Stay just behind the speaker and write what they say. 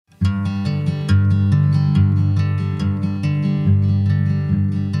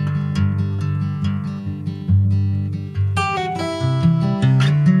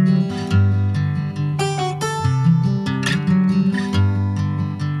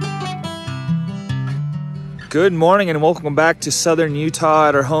Good morning and welcome back to Southern Utah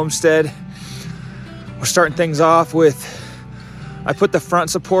at our homestead. We're starting things off with, I put the front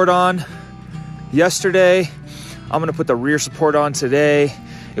support on yesterday. I'm gonna put the rear support on today.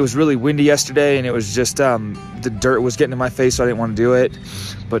 It was really windy yesterday and it was just, the dirt was getting in my face, so I didn't want to do it.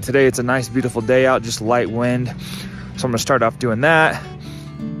 But today it's a nice, beautiful day out, just light wind. So I'm gonna start off doing that.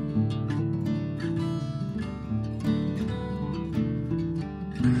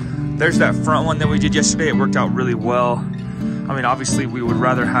 There's that front one that we did yesterday. It worked out really well. I mean, obviously we would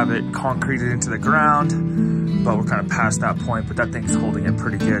rather have it concreted into the ground, but we're kind of past that point, but that thing's holding it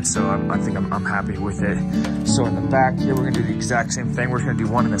pretty good. So I think I'm happy with it. So in the back here, we're gonna do the exact same thing. We're gonna do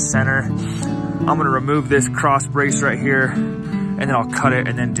one in the center. I'm gonna remove this cross brace right here and then I'll cut it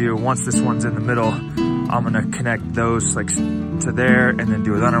and then once this one's in the middle, I'm gonna connect those like to there and then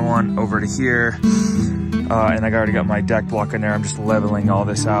do another one over to here. And I already got my deck block in there. I'm just leveling all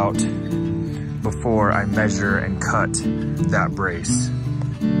this out before I measure and cut that brace.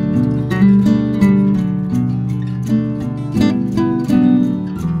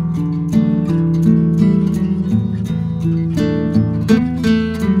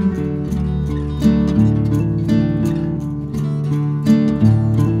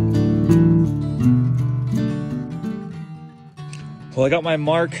 Well, I got my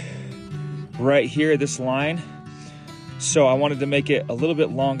mark right here, this line. So I wanted to make it a little bit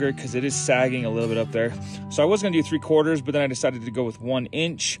longer because it is sagging a little bit up there. So I was gonna do 3/4, but then I decided to go with 1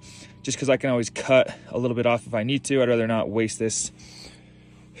 inch just because I can always cut a little bit off if I need to. I'd rather not waste this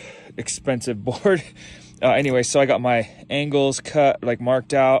expensive board. Anyway, so I got my angles cut, like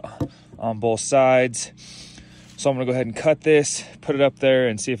marked out on both sides. So I'm gonna go ahead and cut this, put it up there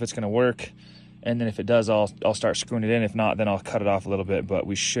and see if it's gonna work. And then if it does, I'll start screwing it in. If not, then I'll cut it off a little bit, but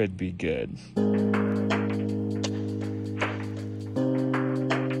we should be good.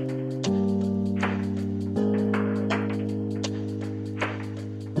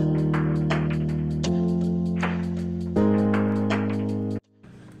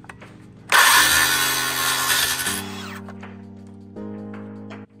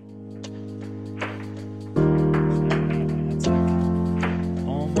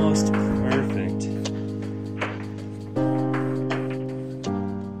 Almost perfect.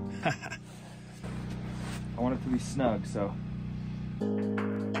 I want it to be snug, so.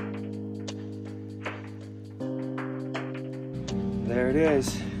 There it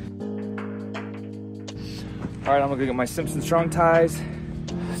is. All right, I'm gonna go get my Simpson strong ties,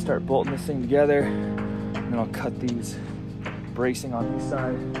 start bolting this thing together, and then I'll cut these bracing on each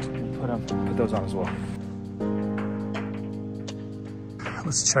side and put those on as well.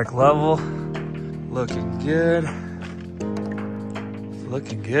 Let's check level. Looking good.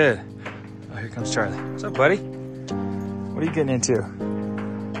 Looking good. Oh, here comes Charlie. What's up, buddy? What are you getting into?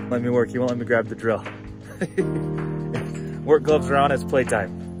 Let me work. You won't let me grab the drill. Work gloves are on. It's playtime.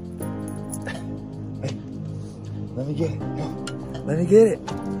 Hey, let me get it. No. Let me get it.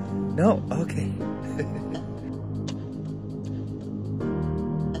 No. Okay.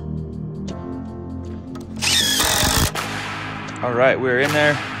 All right, we're in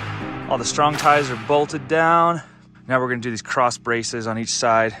there. All the strong ties are bolted down. Now we're gonna do these cross braces on each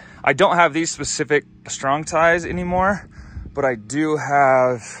side. I don't have these specific strong ties anymore, but I do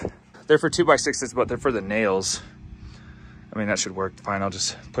have, they're for 2x6s, but they're for the nails. I mean, that should work fine. I'll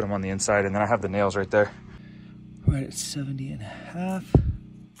just put them on the inside and then I have the nails right there. Right at 70.5.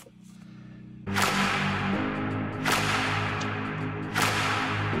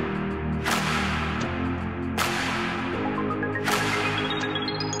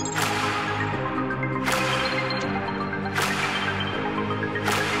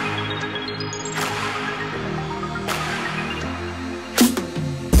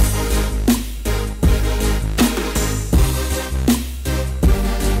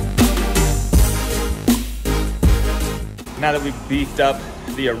 Now that we've beefed up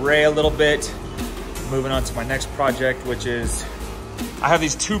the array a little bit, moving on to my next project, which is, I have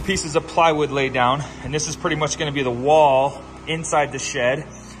these 2 pieces of plywood laid down, and this is pretty much gonna be the wall inside the shed.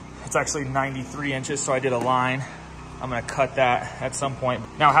 It's actually 93 inches, so I did a line. I'm gonna cut that at some point.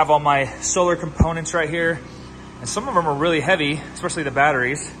 Now I have all my solar components right here, and some of them are really heavy, especially the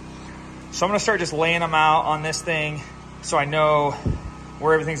batteries. So I'm gonna start just laying them out on this thing so I know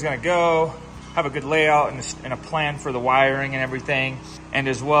where everything's gonna go, have a good layout and a plan for the wiring and everything. And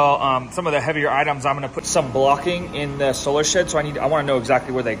as well, some of the heavier items, I'm gonna put some blocking in the solar shed. So I wanna know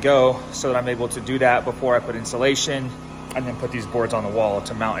exactly where they go so that I'm able to do that before I put insulation and then put these boards on the wall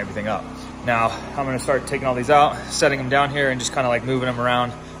to mount everything up. Now, I'm gonna start taking all these out, setting them down here and just kind of like moving them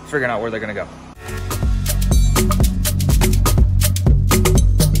around, figuring out where they're gonna go.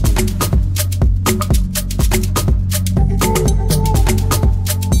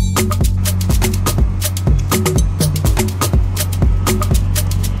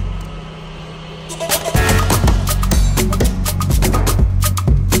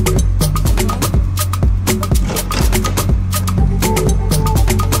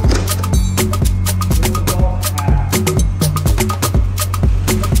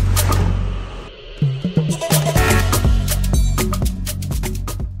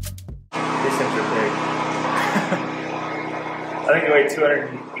 I think they weigh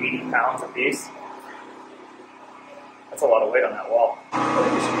 280 pounds a piece. That's a lot of weight on that wall. I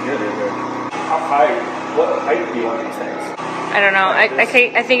think it should be good right there. How high, what height do you want these things? I don't know. I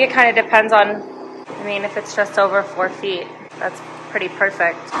think it kind of depends on, I mean, if it's just over 4 feet, that's pretty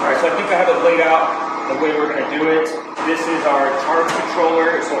perfect. All right, so I think I have it laid out the way we're gonna do it. This is our charge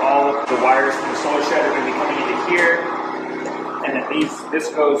controller, so all of the wires from the solar shed are gonna be coming into here. And then this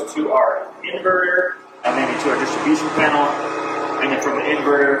goes to our inverter, and then into our distribution panel. And then from the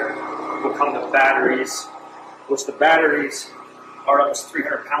inverter will come the batteries, which the batteries are almost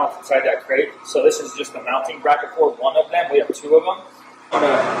 300 pounds inside that crate. So this is just the mounting bracket for one of them. We have 2 of them. I'm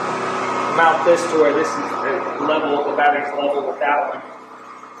gonna mount this to where this is level, the battery's level with that one.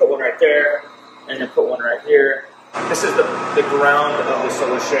 Put one right there, and then put one right here. This is the ground of the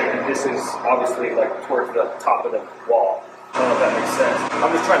solar shed, and this is obviously like towards the top of the wall. I don't know if that makes sense.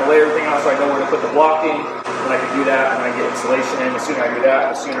 I'm just trying to lay everything out so I know where to put the blocking, and I can do that, and I get insulation in. The sooner I do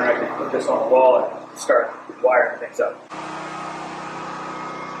that, the sooner I can put this on the wall and start wiring things up.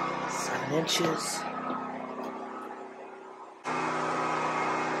 7 inches.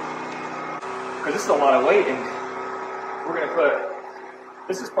 Because this is a lot of weight, and we're going to put,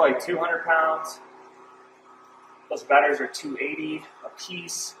 this is probably 200 pounds. Those batteries are 280 a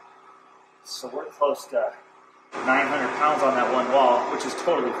piece. So we're close to 900 pounds on that one wall, which is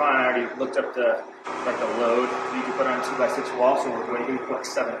totally fine. I already looked up the load you can put on a 2x6 wall, so we're going to put like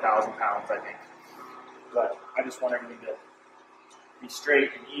 7,000 pounds, I think. But I just want everything to be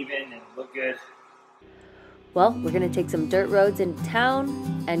straight and even and look good. Well, we're gonna take some dirt roads in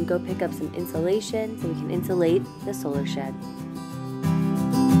town and go pick up some insulation so we can insulate the solar shed.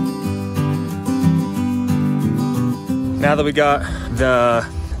 Now that we got the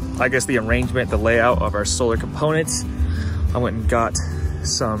arrangement, the layout of our solar components, I went and got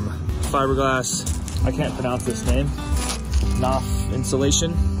some fiberglass, I can't pronounce this name, NOF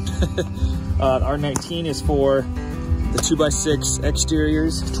insulation. R19 is for the 2x6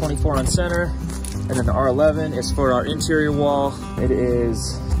 exteriors, 24 on center. And then the R11 is for our interior wall. It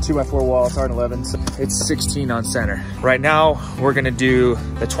is 2x4 wall, it's R11, so it's 16 on center. Right now, we're gonna do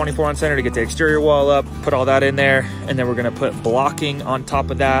the 24 on center to get the exterior wall up, put all that in there, and then we're gonna put blocking on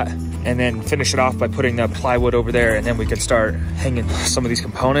top of that, and then finish it off by putting the plywood over there, and then we can start hanging some of these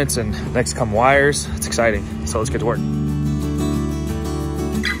components, and next come wires. It's exciting, so let's get to work.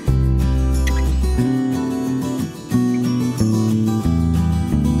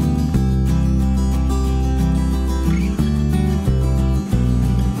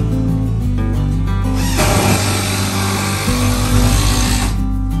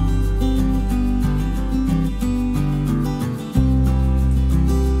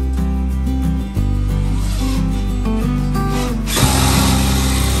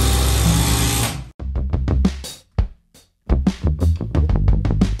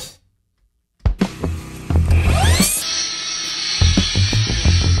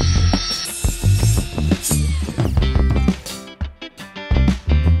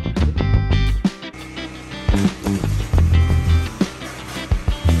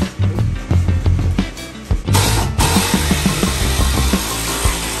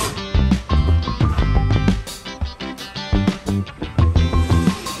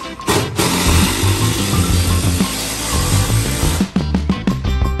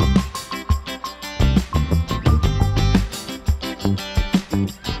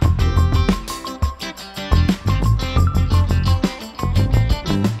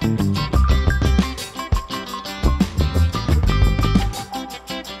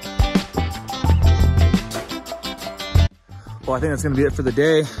 Well, I think that's gonna be it for the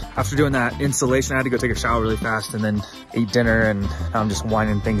day. After doing that installation, I had to go take a shower really fast and then eat dinner, and I'm just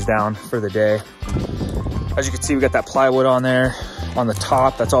winding things down for the day. As you can see, we got that plywood on there on the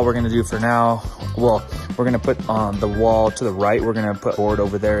top. That's all we're gonna do for now. Well, we're gonna put on the wall to the right, we're gonna put board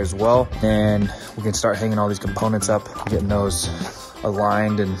over there as well. And we can start hanging all these components up, getting those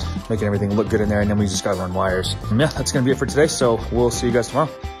aligned and making everything look good in there. And then we just gotta run wires. And yeah, that's gonna be it for today. So we'll see you guys tomorrow.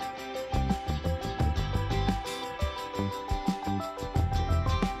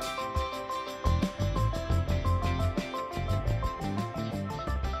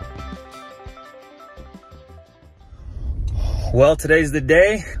 Well, today's the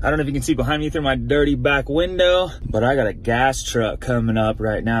day. I don't know if you can see behind me through my dirty back window, but I got a gas truck coming up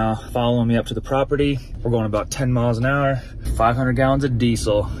right now, following me up to the property. We're going about 10 miles an hour, 500 gallons of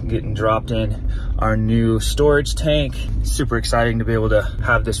diesel getting dropped in our new storage tank. Super exciting to be able to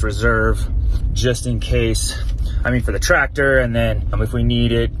have this reserve just in case. I mean, for the tractor, and then if we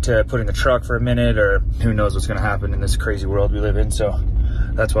need it to put in the truck for a minute, or who knows what's gonna happen in this crazy world we live in. So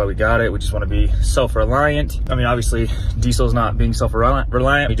That's why we got it. We just want to be self-reliant. I mean, obviously diesel's not being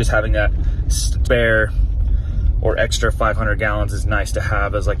self-reliant. Just having that spare or extra 500 gallons is nice to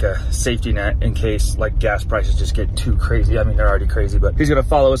have as like a safety net in case like gas prices just get too crazy. I mean, they're already crazy, but he's gonna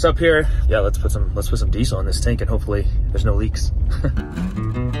follow us up here. Yeah, let's put some diesel in this tank and hopefully there's no leaks.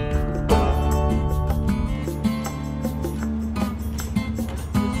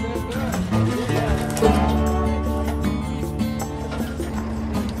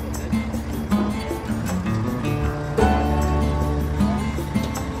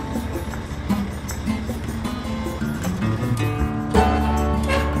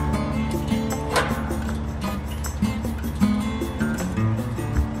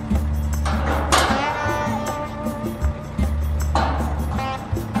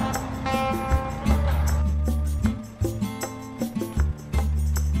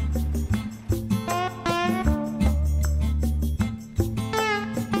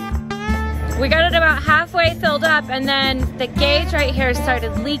 We got it about halfway filled up and then the gauge right here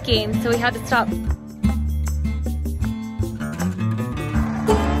started leaking, so we had to stop.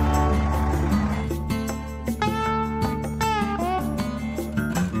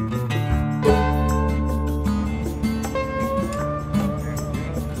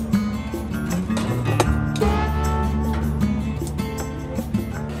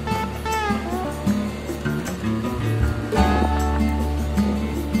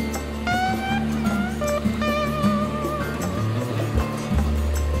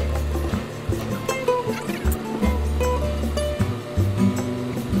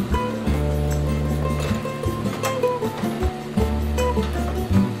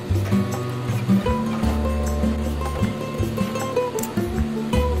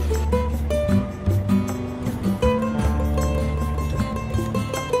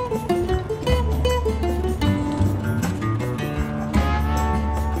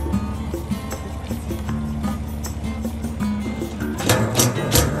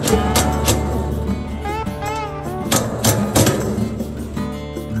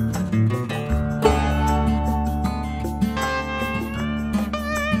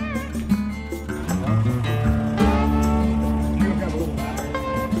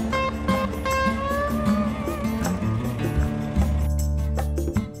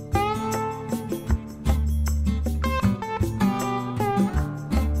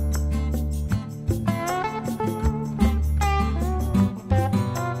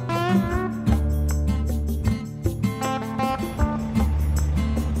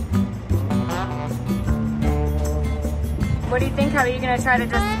 What do you think? How are you going to try to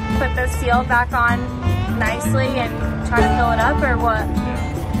just put the seal back on nicely and try to fill it up, or what? Yeah,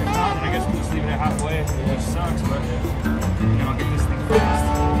 if not, then I guess we'll just leave it at halfway. It sucks, but you know, I'll get this thing fixed,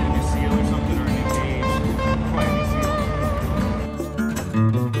 get a new seal or something, or a new gauge, probably a new seal.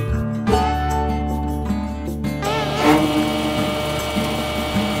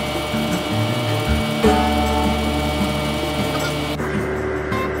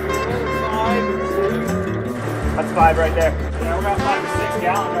 That's 5 right there. Yeah, we're about 5 or 6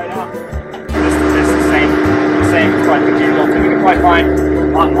 gallons right now. This is the same front material. So we can probably find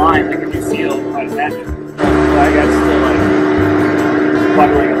online like a new seal, probably attach it. But I got still like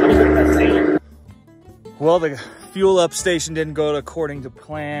bubbling a little bit of that seal. Well, the fuel up station didn't go according to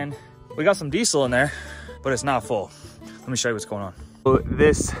plan. We got some diesel in there, but it's not full. Let me show you what's going on. So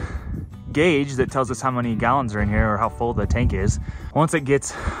this gauge that tells us how many gallons are in here or how full the tank is, once it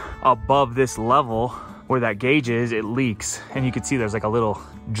gets above this level where that gauge is, it leaks. And you can see there's like a little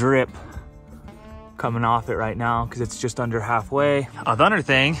drip coming off it right now because it's just under halfway. Another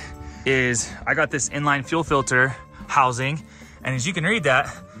thing is I got this inline fuel filter housing, and as you can read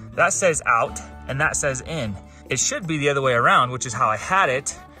that says out and that says in. It should be the other way around, which is how I had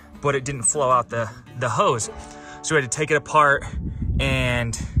it, but it didn't flow out the hose. So we had to take it apart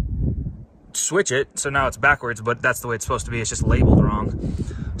and switch it. So now it's backwards, but that's the way it's supposed to be. It's just labeled wrong.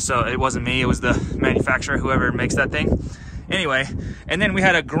 So it wasn't me, it was the manufacturer, whoever makes that thing. Anyway, and then we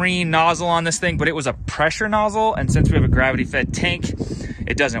had a green nozzle on this thing, but it was a pressure nozzle. And since we have a gravity fed tank,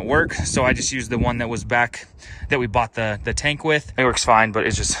 it doesn't work. So I just used the one that was back that we bought the tank with. It works fine, but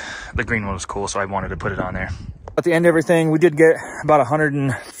it's just, the green one was cool. So I wanted to put it on there. At the end of everything, we did get about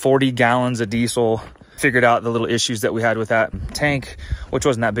 140 gallons of diesel. Figured out the little issues that we had with that tank, which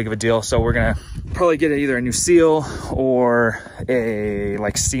wasn't that big of a deal. So we're gonna probably get either a new seal or a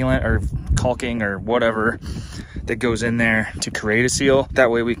like sealant or caulking or whatever that goes in there to create a seal. That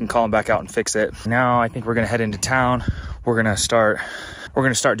way we can call them back out and fix it. Now I think we're gonna head into town. We're gonna start we're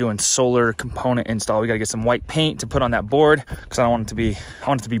gonna start doing solar component install. We gotta get some white paint to put on that board because I want it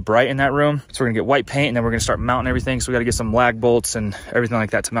to be bright in that room. So we're gonna get white paint and then we're gonna start mounting everything. So we gotta get some lag bolts and everything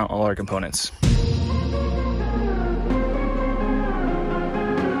like that to mount all our components.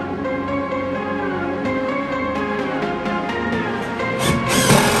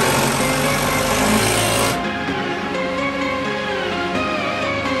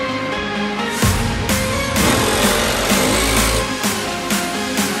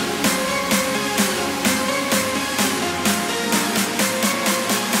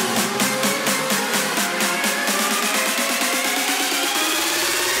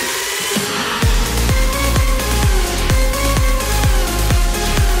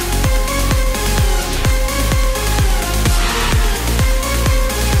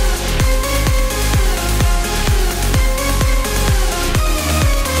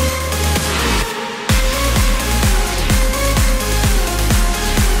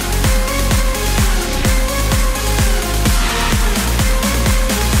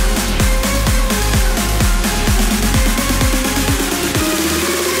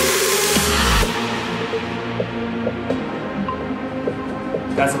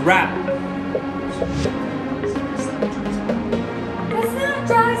 That's a wrap. That's not a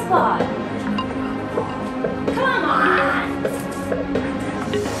dry spot. Come on.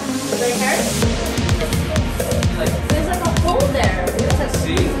 Right here? There's like a hole there.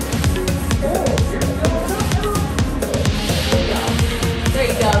 See? There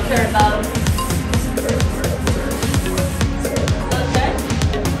you go, turbo. Okay.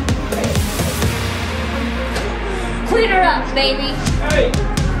 Clean her up, baby. Hey.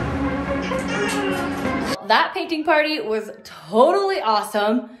 That painting party was totally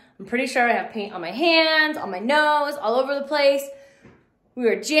awesome. I'm pretty sure I have paint on my hands, on my nose, all over the place. We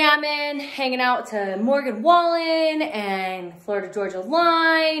were jamming, hanging out to Morgan Wallen and Florida Georgia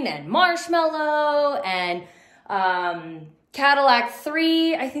Line and Marshmallow and Cadillac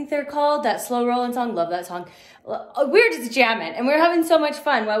 3, I think they're called, that slow rolling song. Love that song. We were just jamming and we were having so much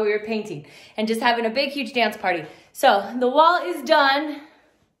fun while we were painting and just having a big, huge dance party. So the wall is done.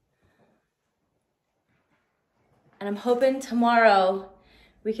 And I'm hoping tomorrow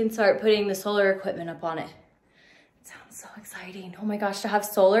we can start putting the solar equipment up on it. It sounds so exciting. Oh my gosh, to have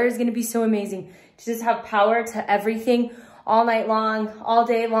solar is gonna be so amazing. To just have power to everything all night long, all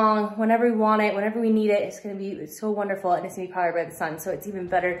day long, whenever we want it, whenever we need it. It's gonna be so wonderful and it's gonna be powered by the sun, so it's even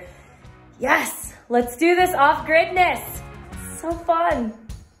better. Yes, let's do this off-gridness. So fun.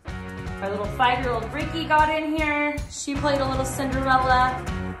 Our little 5-year-old Ricky got in here. She played a little Cinderella,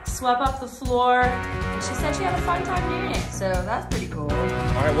 swept up the floor. And she said she had a fun time doing it, so that's pretty cool.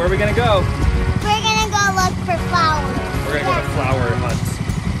 All right, where are we gonna go? We're gonna go look for flowers. We're gonna go to flower hunt.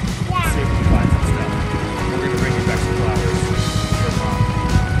 Yeah. See if we can find some stuff. We're gonna bring you back some flowers for Mom.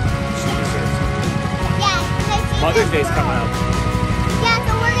 She deserves it. Yeah, because she Mother's just Day's coming up. Yeah,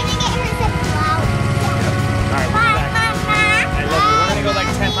 so we're gonna get her some flowers. Yep. All right, we'll be back. Hey, look, we're gonna go like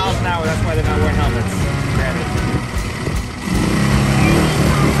 10 miles an hour. That's why they're not wearing helmets. Grab it.